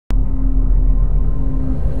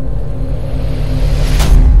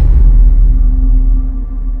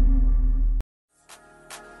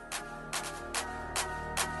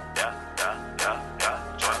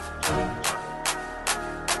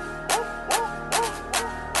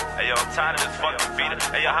yo, I'm tired of this fucking beat.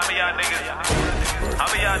 Hey, yo, how many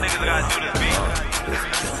y'all niggas gotta do this beat?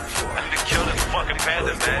 Kill this fucking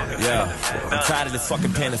panda, man. Yeah, I'm tired of this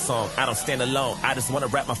fucking panda song. I don't stand alone. I just wanna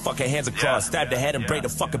wrap my fucking hands across. Stab the head and break the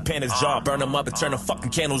fucking panda's jaw. Burn him up and turn the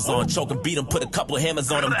fucking candles on. Choke and beat him, put a couple of hammers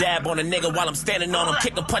on him. Dab on a nigga while I'm standing on him.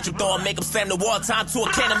 Kick him, punch him, throw him, make him slam the wall. Time to a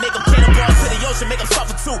cannon, make him cannonball to the ocean, make him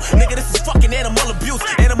suffer too. Nigga, this is fucking animal abuse.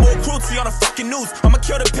 Animal cruelty on the fucking news. I'ma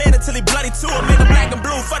kill the panda till he bloody too. I'll make him black and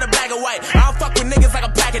blue for the black and white. I don't fuck with niggas like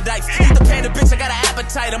a pack of dice. Eat the panda, bitch, I got an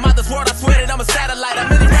appetite. I'm out this world, I swear that I'm a satellite. How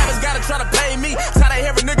many rappers gotta try to play me? Tired of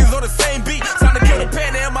hearing niggas on the same beat. Time to kill the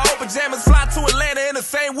panda in my old pajamas. Fly to Atlanta in the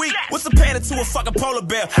same week. What's a panda to a fucking polar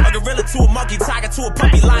bear? A gorilla to a monkey, tiger to a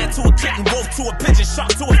puppy, lion to a kitten, wolf to a pigeon,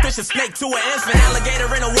 shark to a fish, a snake to an infant, alligator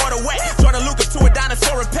in a waterway, Jordan Lucas to a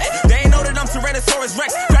dinosaur pet. They ain't know that I'm Tyrannosaurus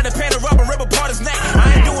Rex. Grab the panda rub and rip apart his neck.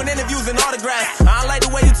 I ain't doing interviews and autographs. I don't like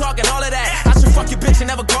the way you talking, all of that. I should fuck your bitch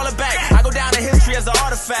and never call her back. I go down in history as an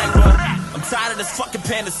artifact, but I'm tired of this fucking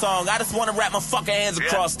panda song. I just wanna wrap my fucking hands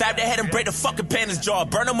across. Stab their head and break the fucking panda's jaw.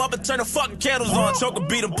 Burn them up and turn the fucking candles on. Choke and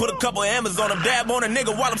beat him, put a couple of hammers on him. Dab on a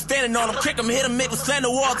nigga while I'm standing on him. Kick him, hit him, make him slam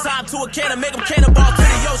the wall. Time to a cannon, make him cannonball to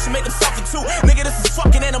the ocean, make him suffer too. Nigga, this is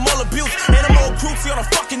fucking animal abuse. Animal cruelty on the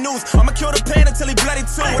fucking news. I'ma kill the panda till he bloody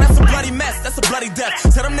too. That's a bloody mess, that's a bloody death.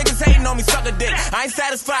 Tell them niggas hating on me, suck a dick. I ain't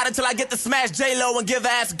satisfied until I get to smash J-Lo and give her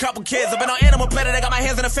ass a couple kids. I've been on Animal Planet, I got my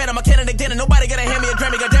hands in the phantom. I can't dinner, nobody gonna hand me a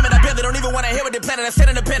Grammy. Goddammit, I barely don't even wanna hear what they planning. I sit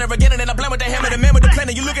in the pen again and I blend with the hammer, the man with the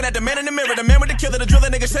planet. You looking at the man in the mirror, the man with the killer, the driller,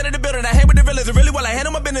 nigga shit in the building. I hang with the realers, really well I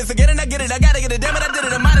handle my business. Again and I get it, I gotta get it, damn it, I did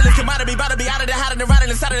it. I'm out of this commodity, about to be out of the hot and riding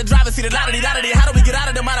inside of the driver's seat, the lottery. How do we get out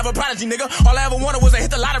of the mind of a prodigy, nigga? All I ever wanted was to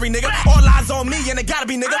hit the lottery, nigga. All eyes on me and it gotta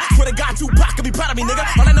be, nigga. Swear to God, Tupac could be proud of me, nigga.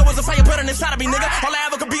 All I know is a fire burning inside of me, nigga. All I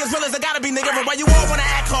ever could be as real as I gotta be, nigga. And why you all wanna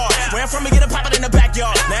act hard? Where I'm from, we get a poppin' in the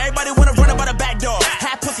backyard. Now everybody wanna run about a back door.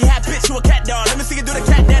 Half pussy, half bitch, you a cat dog. Let me see you do the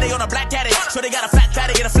cat daddy on a black caddy. So they got a fat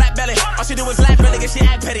fatty, get a flat belly. All she do is laugh, really, get she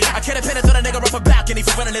act petty. I can't pin it to the nigga off a balcony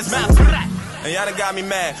for running his mouth. And y'all done got me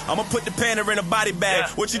mad. I'ma put the panda in a body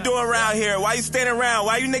bag. What you doing around here? Why you standing around?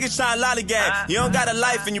 Why you niggas trying to lollygag? You don't got a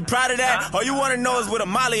life and you proud of that? All you wanna know is where the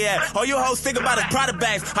molly at. All you hoes think about is Prada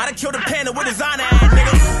bags. I done killed a panda with his honor at,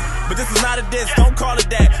 nigga. But this is not a diss, don't call it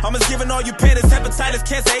that. I'm just giving all you pandas hepatitis,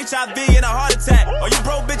 cancer, HIV, and a heart attack. All you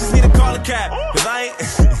broke bitches need to call a cab. Cause I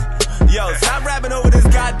ain't... Yo, stop rapping over this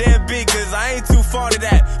goddamn beat, cause I ain't too fond of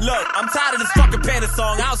that. Look, I'm tired of this fucking panda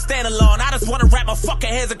song. I don't stand alone. I just wanna wrap my fucking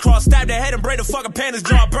hands across, stab their head and break the fucking panda's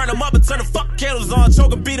jaw. Burn them up and turn the fucking candles on.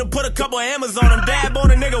 Choke and beat him, put a couple of hammers on him. Dab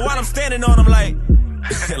on a nigga while I'm standing on him like...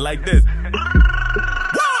 like this.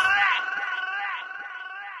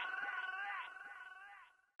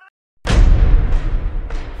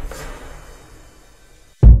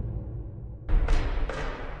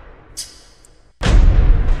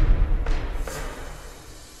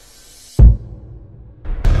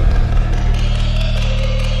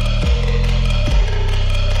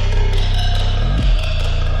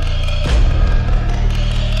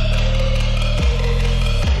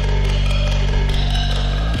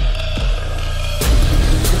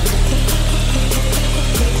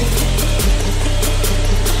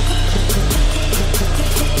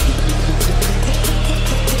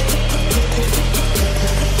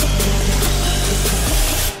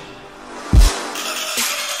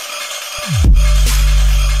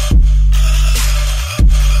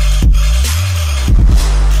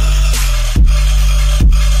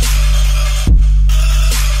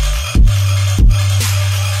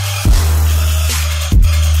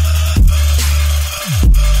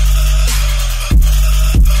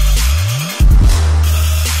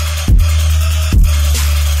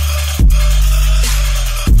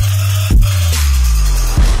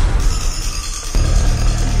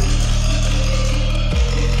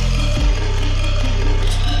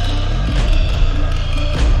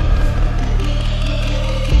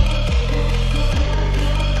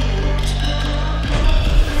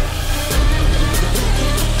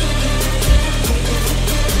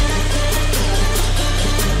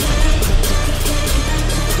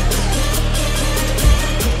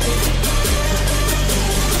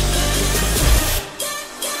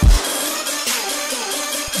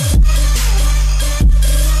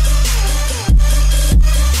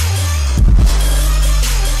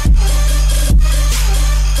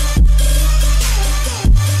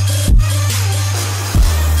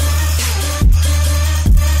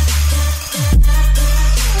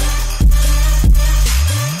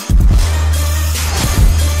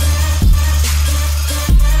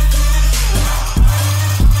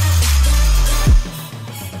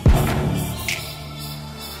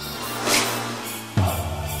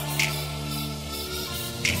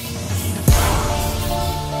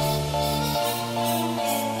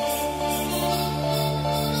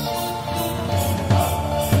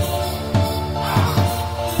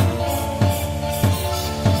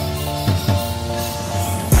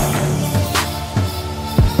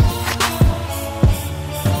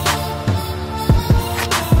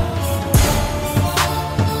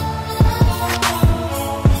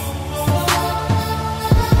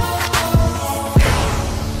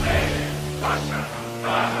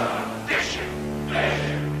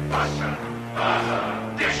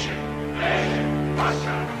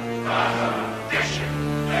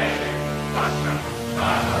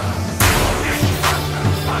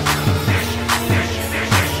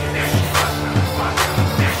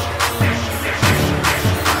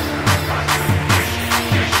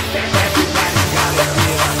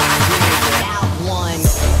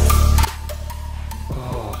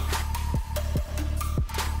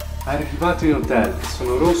 Arrivato in hotel,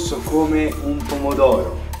 sono rosso come un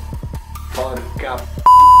pomodoro. Porca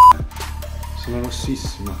p***a. Sono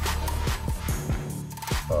rossissimo.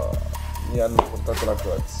 Oh, mi hanno portato la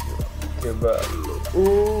colazione. Che bello.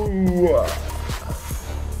 Wow.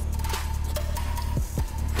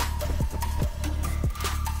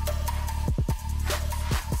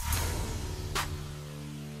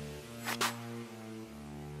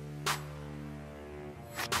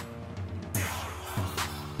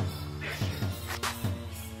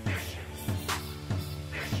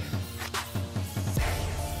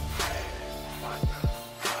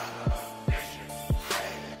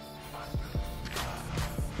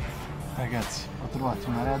 Ragazzi, ho trovato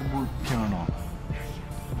una Red Bull che non ho,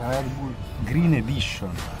 la Red Bull Green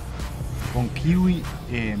Edition con kiwi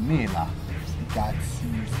e mela. Sti cazzi.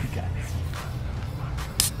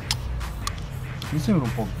 Mi sembra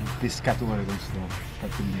un po' un pescatore questo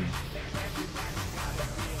cartellino.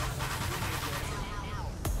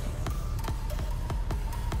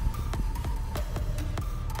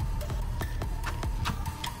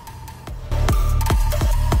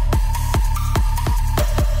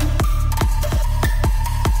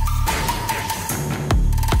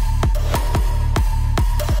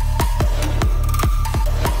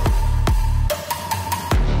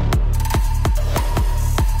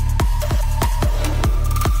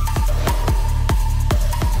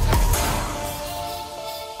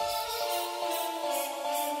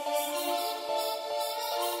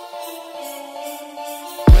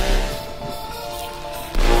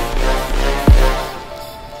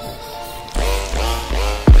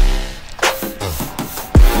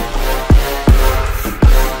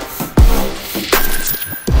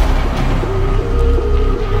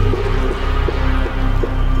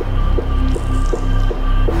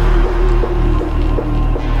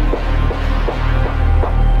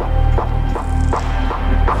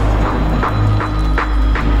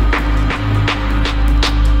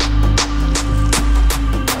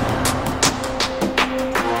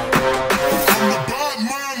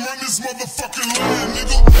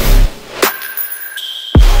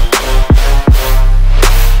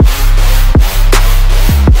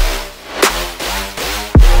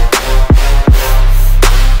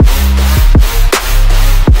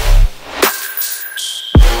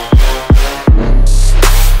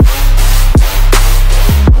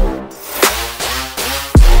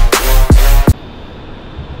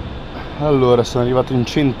 Allora, sono arrivato in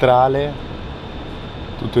centrale,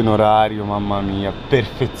 tutto in orario, mamma mia,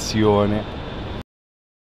 perfezione.